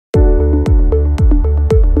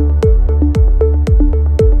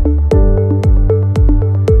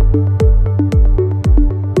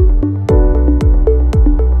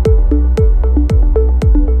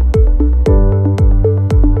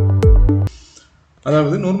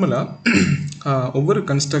அதாவது நார்மலாக ஒவ்வொரு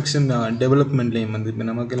கன்ஸ்ட்ரக்ஷன் டெவலப்மெண்ட்லேயும் வந்து இப்போ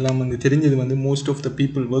நமக்கு எல்லாம் வந்து தெரிஞ்சது வந்து most of the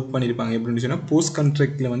people work பண்ணியிருப்பாங்க எப்படின்னு சொன்னால் போஸ்ட்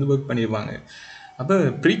கான்ட்ராக்டில் வந்து ஒர்க் பண்ணியிருப்பாங்க. அப்போ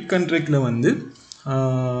ப்ரீ கான்ட்ராக்டில் வந்து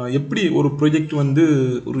எப்படி ஒரு ப்ரொஜெக்ட் வந்து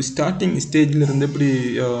ஒரு ஸ்டார்டிங் ஸ்டேஜில் இருந்து எப்படி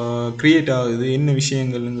க்ரியேட் ஆகுது என்ன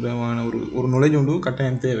விஷயங்கள்ங்கிறமான ஒரு நாலேஜ் ஒன்று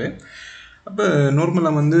கட்டாயம் தேவை. அப்போ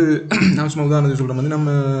நார்மலாக வந்து நான் சும்மா உதாரணத்துக்கு சொல்கிறேன் வந்து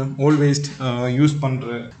நம்ம ஆல்வேஸ் யூஸ்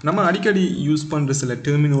பண்ணுற நம்ம அடிக்கடி யூஸ் பண்ணுற சில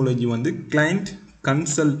டெர்மினாலஜி வந்து கிளைண்ட்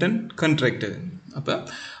கன்சல்டன்ட் கான்ட்ராக்டர். அப்போ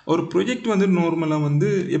ஒரு ப்ரொஜெக்ட் வந்து நார்மலாக வந்து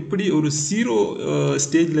எப்படி ஒரு ஜீரோ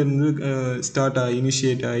ஸ்டேஜ்லேருந்து ஸ்டார்ட் ஆகி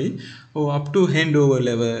இனிஷியேட் ஆகி up to hand over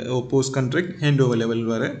level post contract hand over level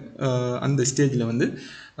வர அந்த ஸ்டேஜில் வந்து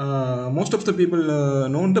most of the people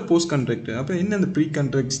known the post contract. அப்போ என்ன அந்த ப்ரீ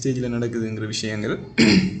கான்ட்ராக்ட் ஸ்டேஜில் நடக்குதுங்கிற விஷயங்கள்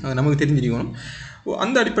அது நமக்கு தெரிஞ்சிருக்கணும்.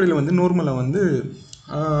 அந்த அடிப்படையில் வந்து நார்மலாக வந்து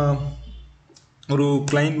ஒரு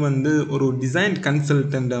கிளைண்ட் வந்து ஒரு டிசைன்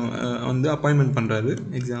கன்சல்டண்ட்டை வந்து அப்பாயின்மெண்ட் பண்ணுறாரு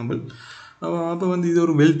எக்ஸாம்பிள். அப்போ வந்து இது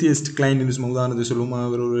ஒரு வெல்த்தியஸ்ட் கிளைண்ட் சும்மா உதாரணத்துக்கு சொல்லுவோம்.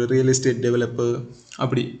 அவர் ஒரு ரியல் எஸ்டேட் டெவலப்பர்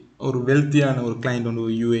அப்படி ஒரு வெல்த்தியான ஒரு கிளைண்ட் ஒன்று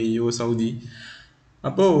யூஏஇ சவுதி.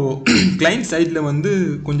 அப்போது கிளைண்ட் சைடில் வந்து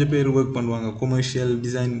கொஞ்சம் பேர் ஒர்க் பண்ணுவாங்க கொமர்ஷியல்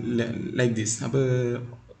டிசைன் லைக் திஸ். அப்போ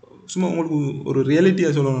சும்மா உங்களுக்கு ஒரு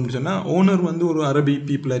ரியாலிட்டியாக சொல்லணும்னு சொன்னால் ஓனர் வந்து ஒரு அரபி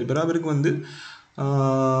பீப்புளாக இருப்பார். அவருக்கு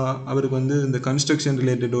வந்து இந்த கன்ஸ்ட்ரக்ஷன்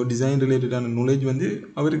ரிலேட்டடோ டிசைன் ரிலேட்டடான நாலேஜ் வந்து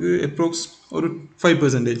அவருக்கு அப்ரோக்ஸ் ஒரு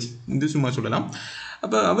 5% இது சும்மா சொல்லலாம்.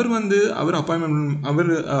 அப்போ அவர்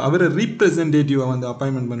அப்பாயின்மெண்ட் அவரை ரீப்ரசன்டேட்டிவாக வந்து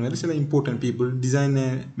அப்பாயின்மெண்ட் பண்ணுவார். சில இம்பார்ட்டன்ட் பீப்புள் டிசைனை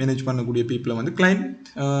மேனேஜ் பண்ணக்கூடிய பீப்புளை வந்து கிளைண்ட்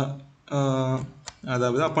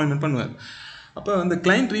அதாவது அப்பாயின்மெண்ட் பண்ணுவார். அப்போ அந்த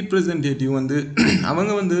கிளைண்ட் ரீப்ரசன்டேட்டிவ் வந்து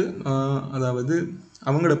அவங்க வந்து அதாவது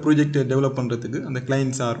அவங்களோட ப்ராஜெக்டை டெவலப் பண்ணுறதுக்கு அந்த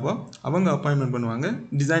கிளைண்ட் சார்பாக அவங்க அப்பாயின்மெண்ட் பண்ணுவாங்க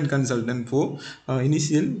design consultant for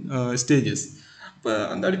initial stages. இப்போ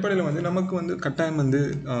அந்த அடிப்படையில் வந்து நமக்கு வந்து கட்டாயம் வந்து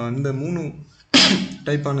இந்த 3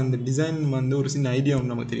 டைப்பான இந்த டிசைன் வந்து ஒரு சின்ன ஐடியா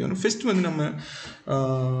ஒன்று நமக்கு தெரியும். ஃபர்ஸ்ட் வந்து நம்ம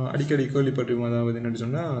அடிக்கடி கேள்விப்பட்டிருக்கோம். அதாவது என்னென்னு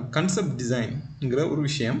சொன்னால் கன்செப்ட் டிசைன்ங்கிற ஒரு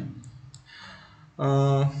விஷயம்.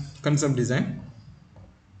 Concept design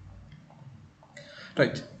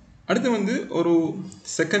right. அடுத்து வந்து ஒரு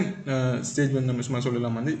செகண்ட் ஸ்டேஜ் வந்து நம்ம சும்மா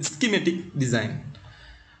சொல்லலாம் வந்து ஸ்கீமேட்டிக் டிசைன்.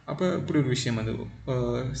 அப்போ இப்படி ஒரு விஷயம் வந்து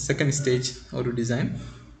செகண்ட் ஸ்டேஜ் ஒரு டிசைன்.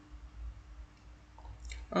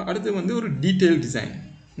 அடுத்து வந்து ஒரு டீட்டெயில்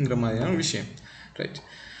டிசைன்ங்கிற மாதிரியான ஒரு விஷயம் ரைட்.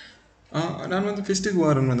 நான் வந்து ஃபஸ்ட்டுக்கு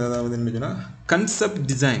வரேன் வந்து அதாவது என்ன சொன்னால் கன்செப்ட்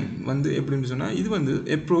டிசைன் வந்து எப்படின்னு சொன்னால் இது வந்து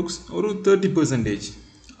அப்ரோக்ஸ் ஒரு 30%.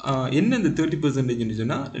 என்ன இந்த 30%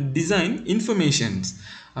 சொன்னால் டிசைன் இன்ஃபர்மேஷன்ஸ்.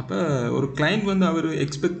 அப்போ ஒரு கிளைண்ட் வந்து அவர்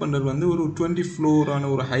எக்ஸ்பெக்ட் பண்ணுறது வந்து ஒரு 20 ஃப்ளோரான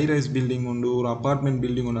ஒரு ஹைரைஸ் பில்டிங் உண்டு, ஒரு அப்பார்ட்மெண்ட்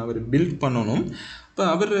பில்டிங் ஒன்று அவர் பில்ட் பண்ணணும். இப்போ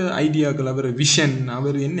அவர் ஐடியாக்கள் அவர் விஷன்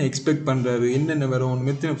அவர் என்ன எக்ஸ்பெக்ட் பண்ணுறாரு என்னென்ன வரணும்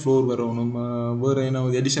எத்தனை ஃப்ளோர் வரணும் வேறு என்ன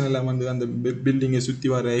எடிஷனலாக வந்து அந்த பில்டிங்கை சுற்றி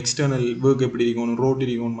வர எக்ஸ்டர்னல் ஒர்க் எப்படி இருக்கணும் ரோட்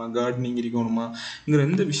இருக்கணுமா கார்டனிங் இருக்கணுமாங்கிற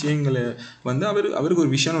எந்த விஷயங்களை வந்து அவருக்கு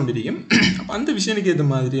ஒரு விஷயம் ஒன்று இருக்கும். அப்போ அந்த விஷயனுக்கு ஏற்ற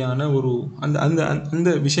மாதிரியான ஒரு அந்த அந்த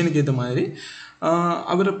அந்த விஷயனுக்கு ஏற்ற மாதிரி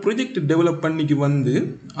அவரை ப்ரொஜெக்ட் டெவலப் பண்ணிக்கு வந்து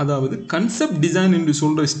அதாவது கன்செப்ட் டிசைன் என்று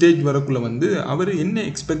சொல்கிற ஸ்டேஜ் வரக்குள்ளே வந்து அவர் என்ன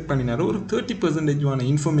எக்ஸ்பெக்ட் பண்ணினாரோ ஒரு 30%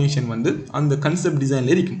 இன்ஃபர்மேஷன் வந்து அந்த கன்செப்ட்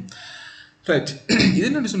டிசைனில் இருக்கும் ரைட். இது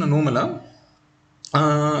என்னென்னு சொன்னால் நார்மலாக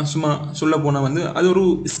சும்மா சொல்ல போனால் வந்து அது ஒரு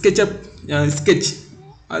ஸ்கெட்ச்.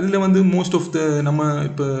 அதில் வந்து மோஸ்ட் ஆஃப் த நம்ம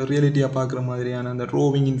இப்போ ரியாலிட்டியாக பார்க்குற மாதிரியான அந்த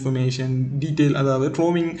ட்ரோவிங் இன்ஃபர்மேஷன் டீட்டெயில் அதாவது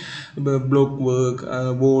ட்ரோவிங் இப்போ ப்ளாக் ஒர்க்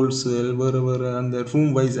வால்ஸு வேறு அந்த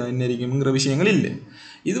ரூம் வைஸாக என்ன இருக்குங்கிற விஷயங்கள் இல்லை.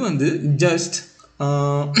 இது வந்து ஜஸ்ட்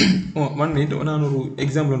 1 மினிட் நான் ஒரு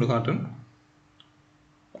எக்ஸாம்பிள் ஒன்று காட்டுறேன்.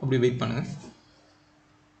 அப்படி வெயிட் பண்ணுங்கள்.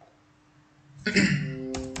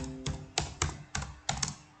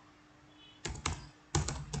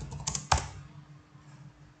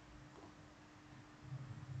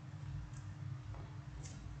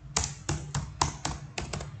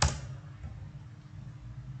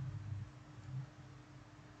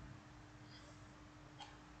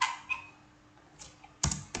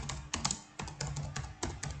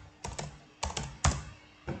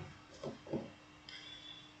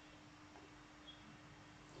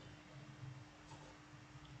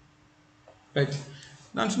 ரைட்.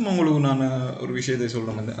 நான் சும்மா உங்களுக்கு ஒரு விஷயத்தை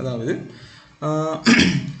சொல்கிறேன் வந்து அதாவது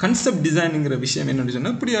கன்செப்ட் டிசைனுங்கிற விஷயம் என்னென்னு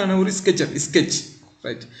சொன்னால் இப்படியான ஒரு ஸ்கெட்ச்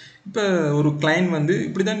ரைட். இப்போ ஒரு கிளைண்ட் வந்து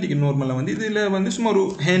இப்படி தான் நார்மலாக வந்து இதில் வந்து சும்மா ஒரு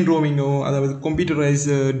ஹேண்ட் ட்ராவிங்கோ அதாவது கம்ப்யூட்டரைஸ்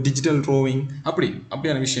டிஜிட்டல் ட்ராவிங்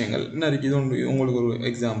அப்படியான விஷயங்கள் என்ன இருக்குது. இது ஒன்று உங்களுக்கு ஒரு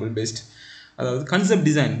எக்ஸாம்பிள் பெஸ்ட் அதாவது concept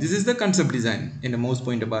design. This is the concept design என்ன மவுஸ்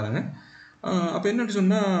பாயிண்ட்டை பாருங்கள். அப்போ என்னென்னு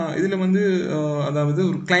சொன்னால் இதில் வந்து அதாவது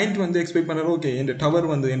ஒரு கிளைண்ட் வந்து எக்ஸ்பெக்ட் பண்ணுறாரு ஓகே என் டவர்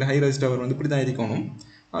வந்து என் ஹைரைஸ் டவர் வந்து இப்படி தான் இருக்கணும்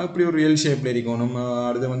அப்படி ஒரு எல் ஷேப்பில் இருக்கணும்.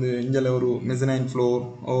 அடுத்து வந்து இஞ்சில் ஒரு மெசனைன் ஃப்ளோர்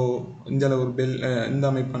இஞ்சில் ஒரு பெல் இந்த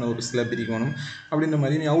அமைப்பான ஒரு ஸ்லப் இருக்கணும். அப்படின்ற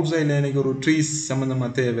மாதிரி நீ அவுட் சைடில் எனக்கு ஒரு ட்ரீஸ் சம்மந்தமாக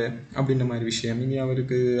தேவை அப்படின்ற மாதிரி விஷயம் இனி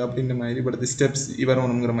அவருக்கு அப்படின்ற மாதிரி படுத்து ஸ்டெப்ஸ்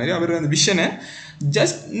வரணுங்கிற மாதிரி அவர் அந்த விஷனை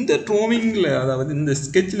ஜஸ்ட் இந்த ட்ராவிங்கில் அதாவது இந்த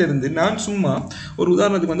ஸ்கெட்சில் இருந்து நான் சும்மா ஒரு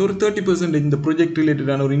உதாரணத்துக்கு வந்து ஒரு 30% இந்த ப்ராஜெக்ட்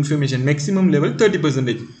ரிலேட்டடான ஒரு information maximum level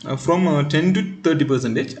 30% from 10 to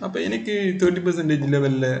 30%. அப்போ எனக்கு 30%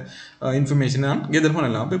 லெவலில் இன்ஃபர்மேஷன் நான் கெதர்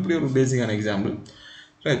பண்ணலாம். அப்போ இப்படி ஒரு பேசிக்கான எக்ஸாம்பிள்,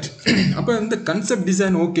 ரைட். அப்போ இந்த concept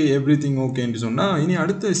design okay, every thing ஓகேன்னு சொன்னால் இனி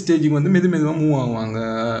அடுத்த ஸ்டேஜுக்கு வந்து மெதுவாக மூவ் ஆகுவாங்க.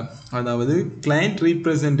 அதாவது client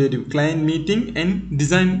representative, client meeting and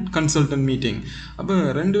design consultant meeting. அப்போ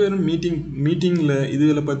ரெண்டு பேரும் மீட்டிங்கில்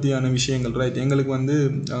இதுகளை பற்றியான விஷயங்கள், ரைட். எங்களுக்கு வந்து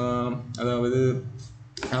அதாவது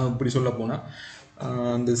இப்படி சொல்ல போனால்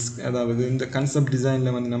அதாவது இந்த கன்செப்ட்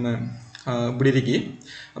டிசைனில் வந்து நம்ம இப்படி இருக்கி.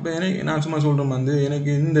 அப்போ எனக்கு நான் சும்மா சொல்கிறோம் வந்து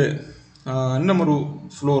எனக்கு இந்த இன்னும் ஒரு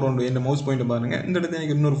ஃப்ளோர் உண்டு, இந்த மவுஸ் பாயிண்ட்டை பாருங்கள், இந்த இடத்துல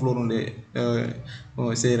எனக்கு இன்னொரு ஃப்ளோர் உண்டு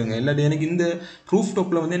சேருங்க. இல்லாட்டி எனக்கு இந்த ரூஃப்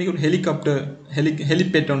டாப்பில் வந்து எனக்கு ஒரு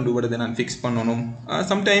ஹெலிபேட் ஒன்று விடுது நான் ஃபிக்ஸ் பண்ணணும்.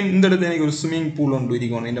 சம்டைம் இந்த இடத்துல எனக்கு ஒரு ஸ்விம்மிங் பூல் ஒன்று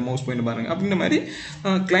இருக்கணும், இந்த மவுஸ் பாயிண்ட் பாருங்கள். அப்படின்ற மாதிரி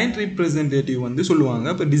கிளைண்ட் ரீப்ரசன்டேட்டிவ் வந்து சொல்லுவாங்க.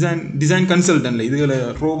 இப்போ டிசைன் கன்சல்டன்ட்டில் இதுகளை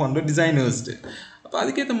ரோ பண்ணுற டிசைனர்ஸ்ட்டு. அப்போ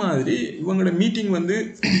அதுக்கேற்ற மாதிரி இவங்களோட மீட்டிங் வந்து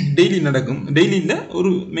டெய்லி நடக்கும். டெய்லியில்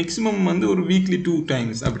ஒரு மேக்ஸிமம் வந்து ஒரு வீக்லி 2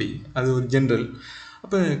 times அப்படி, அது ஒரு ஜென்ரல்.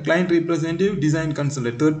 அப்போ client representative, design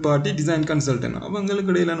consultant, third party design consultant,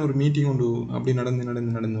 அவங்களுக்கு இடையிலான ஒரு மீட்டிங் ஒன்று அப்படி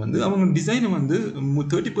நடந்து வந்து அவங்க டிசைனை வந்து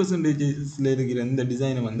 30% இருக்கிற இந்த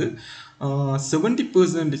டிசைனை வந்து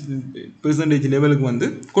 70% லெவலுக்கு வந்து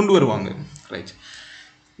கொண்டு வருவாங்க, ரைட்.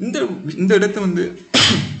 இந்த இடத்த வந்து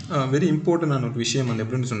வெரி இம்பார்ட்டண்டான ஒரு விஷயம் வந்து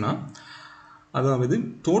எப்படின்னு சொன்னால், அதாவது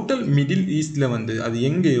டோட்டல் மிடில் ஈஸ்டில் வந்து அது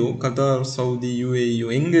எங்கேயோ கத்தார், சவுதி, யூஏஇயோ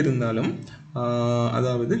எங்கே இருந்தாலும்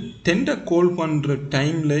அதாவது டெண்டர் கால் பண்ணுற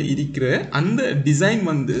டைமில் இருக்கிற அந்த டிசைன்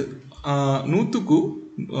வந்து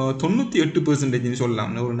 98%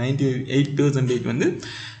 சொல்லலாம். ஒரு 98% வந்து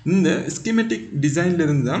இந்த ஸ்கீமெட்டிக்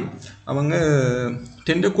டிசைன்லேருந்து தான் அவங்க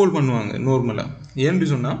டெண்டர் கால் பண்ணுவாங்க நார்மலாக. ஏன்னு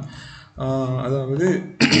சொன்னால் அதாவது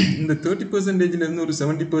இந்த 30%லேருந்து ஒரு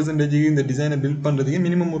 70% இந்த டிசைனை பில்ட் பண்ணுறதுக்கு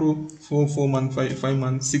மினிமம் ஒரு 4 months 5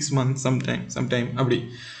 months 6 months சம்டைம் அப்படி.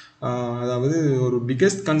 அதாவது ஒரு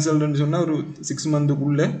பிக்கெஸ்ட் கன்சல்டன்ட் சொன்னால் ஒரு 6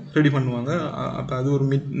 monthsக்குள்ளே ரெடி பண்ணுவாங்க. அப்போ அது ஒரு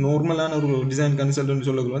நார்மலான ஒரு டிசைன் கன்சல்டன்ட்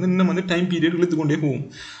சொல்லக்குள்ள வந்து இன்னும் வந்து டைம் பீரியட் இழுத்துக்கொண்டே போகும்.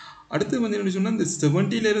 அடுத்து வந்து என்ன சொன்னால் இந்த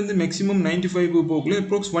 70லேருந்து மேக்ஸிமம் 95 போகல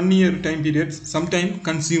அப்ரோக்ஸ் 1 year time period sometime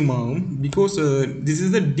consume ஆகும். Because this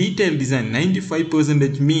is the detail design.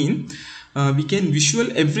 95% mean we can visual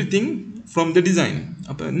everything from the design.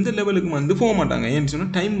 அப்போ இந்த லெவலுக்கு வந்து போக மாட்டாங்க. ஏன்னு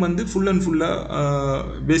சொன்னால் டைம் வந்து ஃபுல் அண்ட் ஃபுல்லாக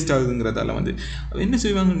வேஸ்ட் ஆகுதுங்கிறதால வந்து என்ன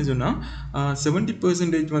செய்வாங்கன்னு சொன்னால்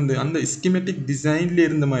 70% வந்து அந்த ஸ்கீமெட்டிக் டிசைன்லேயே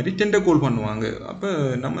இருந்த மாதிரி டெண்டர் கால் பண்ணுவாங்க. அப்போ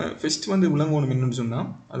நம்ம ஃபஸ்ட் வந்து விளங்கணும் என்னன்னு சொன்னால்,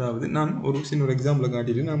 அதாவது நான் ஒரு சின்ன ஒரு எக்ஸாம்பிளை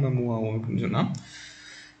காட்டிட்டு நம்ம மூவ் ஆகும் அப்படின்னு சொன்னால்,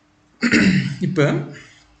 இப்போ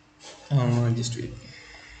just wait.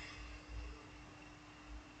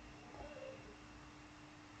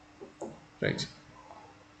 Right.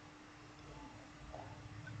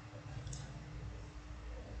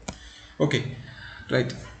 Okay,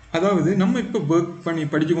 right. அதாவது நம்ம இப்போ ஒர்க் பண்ணி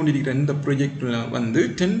படித்து கொண்டிருக்கிற இந்த ப்ராஜெக்டில் வந்து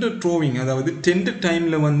டெண்டர் ட்ரோவிங், அதாவது டெண்டர்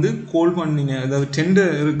டைமில் வந்து கால் பண்ணின, அதாவது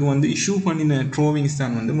டெண்டருக்கு வந்து இஷ்யூ பண்ணின ட்ரோவிங்ஸ்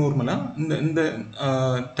தான் வந்து நார்மலாக இந்த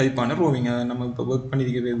டைப்பான ட்ரோவிங் நம்ம இப்போ ஒர்க்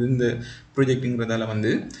பண்ணியிருக்கிறது இந்த ப்ராஜெக்டுங்கிறதால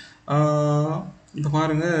வந்து இப்போ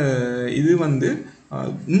பாருங்கள், இது வந்து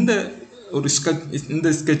இந்த ஒரு இந்த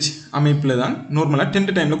ஸ்கெட்ச் அமைப்பில் தான் நார்மலாக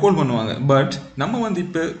டெண்டர் டைமில் கால் பண்ணுவாங்க. பட் நம்ம வந்து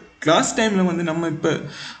இப்போ கிளாஸ் டைமில் வந்து நம்ம இப்போ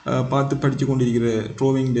பார்த்து படித்து கொண்டிருக்கிற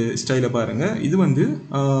ட்ரோவிங் ஸ்டைலை பாருங்கள். இது வந்து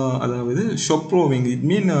அதாவது ஷாப் ட்ரோவிங், இட்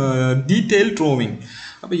மீன் டீட்டெயில் ட்ரோவிங்.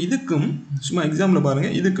 அப்போ இதுக்கும் சும்மா எக்ஸாம்பிள்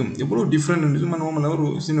பாருங்கள், இதுக்கும் எவ்வளோ டிஃப்ரெண்ட் சும்மா நார்மலாக ஒரு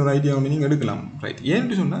சின்ன ஒரு ஐடியா வந்து நீங்கள் எடுக்கலாம், ரைட்.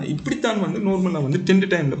 ஏன்னு சொன்னால் இப்படித்தான் வந்து நார்மலாக வந்து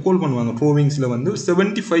டெண்டர் டைமில் கால் பண்ணுவாங்க. ட்ரோவிங்ஸில் வந்து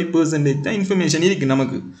 75% தான் இன்ஃபர்மேஷன் இருக்குது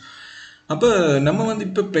நமக்கு. அப்போ நம்ம வந்து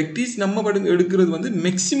இப்போ ப்ராக்டிஸ் நம்ம எடுக்கிறது வந்து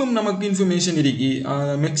மேக்ஸிமம் நமக்கு இன்ஃபர்மேஷன் இருக்கு,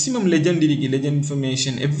 maximum legend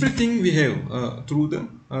information every thing we have through the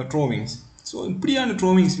ட்ரோவிங்ஸ். So இப்படியான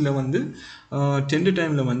ட்ரோவிங்ஸில் வந்து டெண்டர்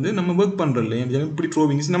டைமில் வந்து நம்ம ஒர்க் பண்ணுறதில்ல. இப்படி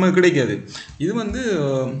ட்ரோவிங்ஸ் நமக்கு கிடைக்காது. இது வந்து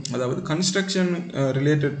அதாவது கன்ஸ்ட்ரக்ஷன்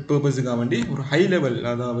ரிலேட்டட் பர்பஸுக்காக வேண்டி ஒரு ஹை லெவல்,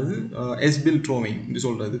 அதாவது எஸ்பில் ட்ரோவிங் இது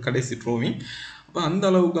சொல்கிறது கடைசி ட்ரோவிங். அப்போ அந்த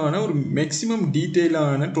அளவுக்கான ஒரு மேக்ஸிமம்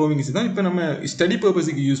டீட்டெயிலான ட்ரோவிங்ஸ் தான் இப்போ நம்ம ஸ்டடி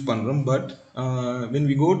பர்பஸுக்கு யூஸ் பண்ணுறோம். But when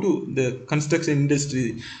we go to the construction industry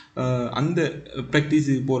அந்த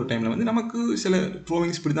ப்ராக்டிஸுக்கு போகிற டைமில் வந்து நமக்கு சில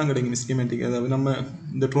ட்ரோவிங்ஸ் இப்படி தான் கிடைக்கும், ஸ்கீமேட்டிக். அதாவது நம்ம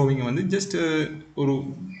இந்த ட்ரோவிங்கை வந்து ஜஸ்ட் ஒரு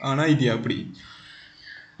ஐடியா அப்படி.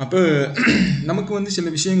 அப்போ நமக்கு வந்து சில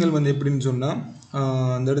விஷயங்கள் வந்து எப்படின்னு சொன்னால்,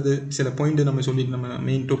 அந்த இடத்து சில பாயிண்ட்டு நம்ம சொல்லிட்டு நம்ம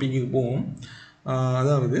மெயின் டாப்பிக்கு போவோம்.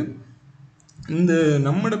 அதாவது இந்த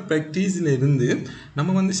நம்மளோட ப்ராக்டிஸில் இருந்து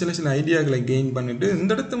நம்ம வந்து சில ஐடியாக்களை கெயின் பண்ணிட்டு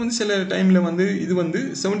இந்த இடத்த வந்து சில டைமில் வந்து இது வந்து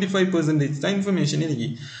 75% தான் இன்ஃபர்மேஷன் இருக்கு.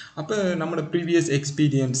 அப்போ நம்மளோட ப்ரீவியஸ்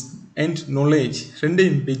எக்ஸ்பீரியன்ஸ் அண்ட் நாலேஜ்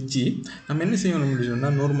ரெண்டையும் வச்சு நம்ம என்ன செய்யணும் அப்படின்னு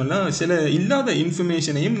சொன்னால் நார்மலாக சில இல்லாத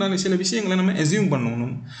இன்ஃபர்மேஷனையும் நாங்கள் சில விஷயங்களை நம்ம அசியூம்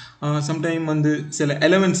பண்ணணும். சம்டைம் வந்து சில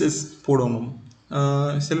எலவன்சஸ் போடணும்.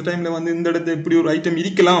 சில டைமில் வந்து இந்த இடத்த இப்படி ஒரு ஐட்டம்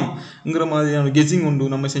இருக்கலாம்ங்கிற மாதிரியான கெஸிங்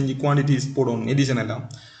உண்டு. நம்ம செஞ்சு குவான்டிட்டிஸ் போடணும் எடிஷன் எல்லாம்.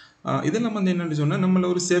 இதெல்லாம் வந்து என்னென்னு சொன்னால் நம்மளை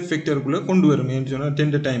ஒரு சேஃப் ஃபேக்டருக்குள்ளே கொண்டு வரும். ஏன்னு சொன்னால்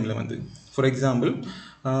டெண்டர் டைமில் வந்து ஃபார் எக்ஸாம்பிள்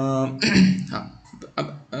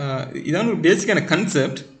இதான ஒரு பேசிக்கான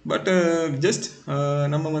கன்செப்ட். பட் ஜஸ்ட்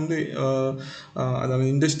நம்ம வந்து அதாவது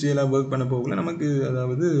இண்டஸ்ட்ரியலாக ஒர்க் பண்ண போகல நமக்கு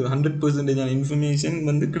அதாவது 100% இன்ஃபர்மேஷன்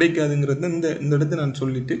வந்து கிடைக்காதுங்கிறது இந்த இடத்த நான்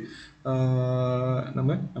சொல்லிவிட்டு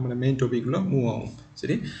நம்மளோட மெயின் டாபிக்குள்ளே மூவ் ஆகும்.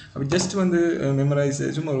 சரி, அப்போ ஜஸ்ட் வந்து மெமரைஸ்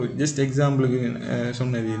சும்மா ஒரு ஜஸ்ட் எக்ஸாம்பிளுக்கு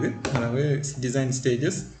சொன்னது இது. அதாவது design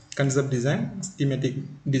stages, concept design, schematic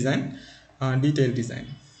design, detail design.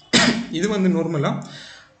 இது வந்து நார்மலாக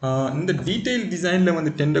இந்த டீட்டெயில் டிசைனில்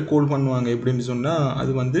வந்து டெண்டர் கோல் பண்ணுவாங்க. எப்படின்னு சொன்னால்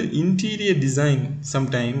அது வந்து இன்டீரியர் டிசைன்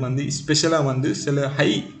சம்டைம் வந்து ஸ்பெஷலாக வந்து சில ஹை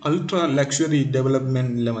அல்ட்ரா லக்ஸுரி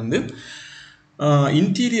டெவலப்மெண்ட்டில் வந்து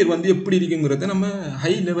இன்டீரியர் வந்து எப்படி இருக்குங்கிறத நம்ம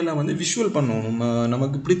ஹை லெவலாக வந்து விஷுவல் பண்ணணும்.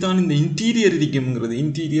 நமக்கு இப்படித்தான் இந்த இன்டீரியர் இருக்குங்கிறது,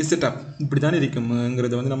 இன்டீரியர் செட்டப் இப்படி தான்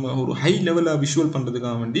இருக்குங்கிறத வந்து நம்ம ஒரு ஹை லெவலாக விஷுவல்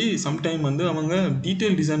பண்ணுறதுக்காக வேண்டி சம்டைம் வந்து அவங்க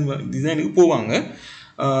டீட்டெயில் டிசைனுக்கு போவாங்க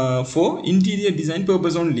for interior design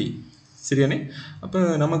purpose only. சரியானே? அப்போ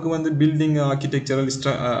நமக்கு வந்து பில்டிங் ஆர்கிடெக்சரல்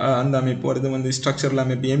அந்த அமைப்பு, அது வந்து ஸ்ட்ரக்சரல்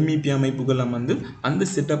அமைப்பு, MEP அமைப்புகள்லாம் வந்து அந்த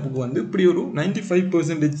செட்டப்புக்கு வந்து இப்படி ஒரு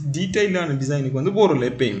 95% டீட்டெயிலான டிசைனுக்கு வந்து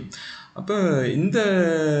போகிறோம்ல எப்பயும். அப்போ இந்த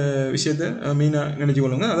விஷயத்தை மெயினாக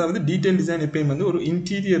நினச்சிக்கொள்ளுங்க. அதாவது டீட்டெயில் டிசைன் எப்பயும் வந்து ஒரு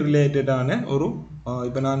இன்டீரியர் ரிலேட்டடான ஒரு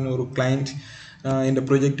இப்போ நான் ஒரு கிளைண்ட் இந்த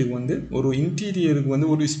ப்ராஜெக்ட்டுக்கு வந்து ஒரு இன்டீரியருக்கு வந்து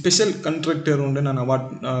ஒரு ஸ்பெஷல் கண்ட்ராக்டர் வந்து நான்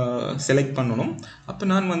செலக்ட் பண்ணணும். அப்போ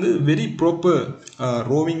நான் வந்து வெரி ப்ராப்பர்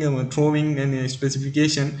ட்ரோவிங் அண்ட்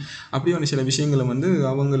ஸ்பெசிஃபிகேஷன் அப்படியான சில விஷயங்களை வந்து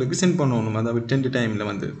அவங்களுக்கு சென்ட் பண்ணணும். அதாவது டெண்டர் டைமில்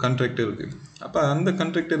வந்து கண்ட்ராக்டருக்கு. அப்போ அந்த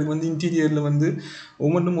கண்ட்ராக்டருக்கு வந்து இன்டீரியரில் வந்து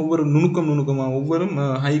ஒவ்வொரு நுணுக்கமாக ஒவ்வொரு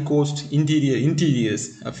ஹை கோஸ்ட் இன்டீரியர்ஸ்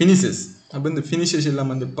ஃபினிஷஸ். அப்போ இந்த ஃபினிஷஸ்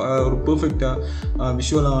எல்லாம் வந்து ஒரு பர்ஃபெக்டாக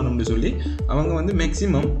விஷுவலாக ஆகணும்னு சொல்லி அவங்க வந்து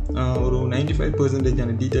மேக்ஸிமம் ஒரு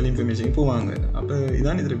 95% டீட்டெயில் இன்ஃபர்மேஷன் போவாங்க. அப்போ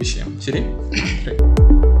இதான் இதில் விஷயம். சரி.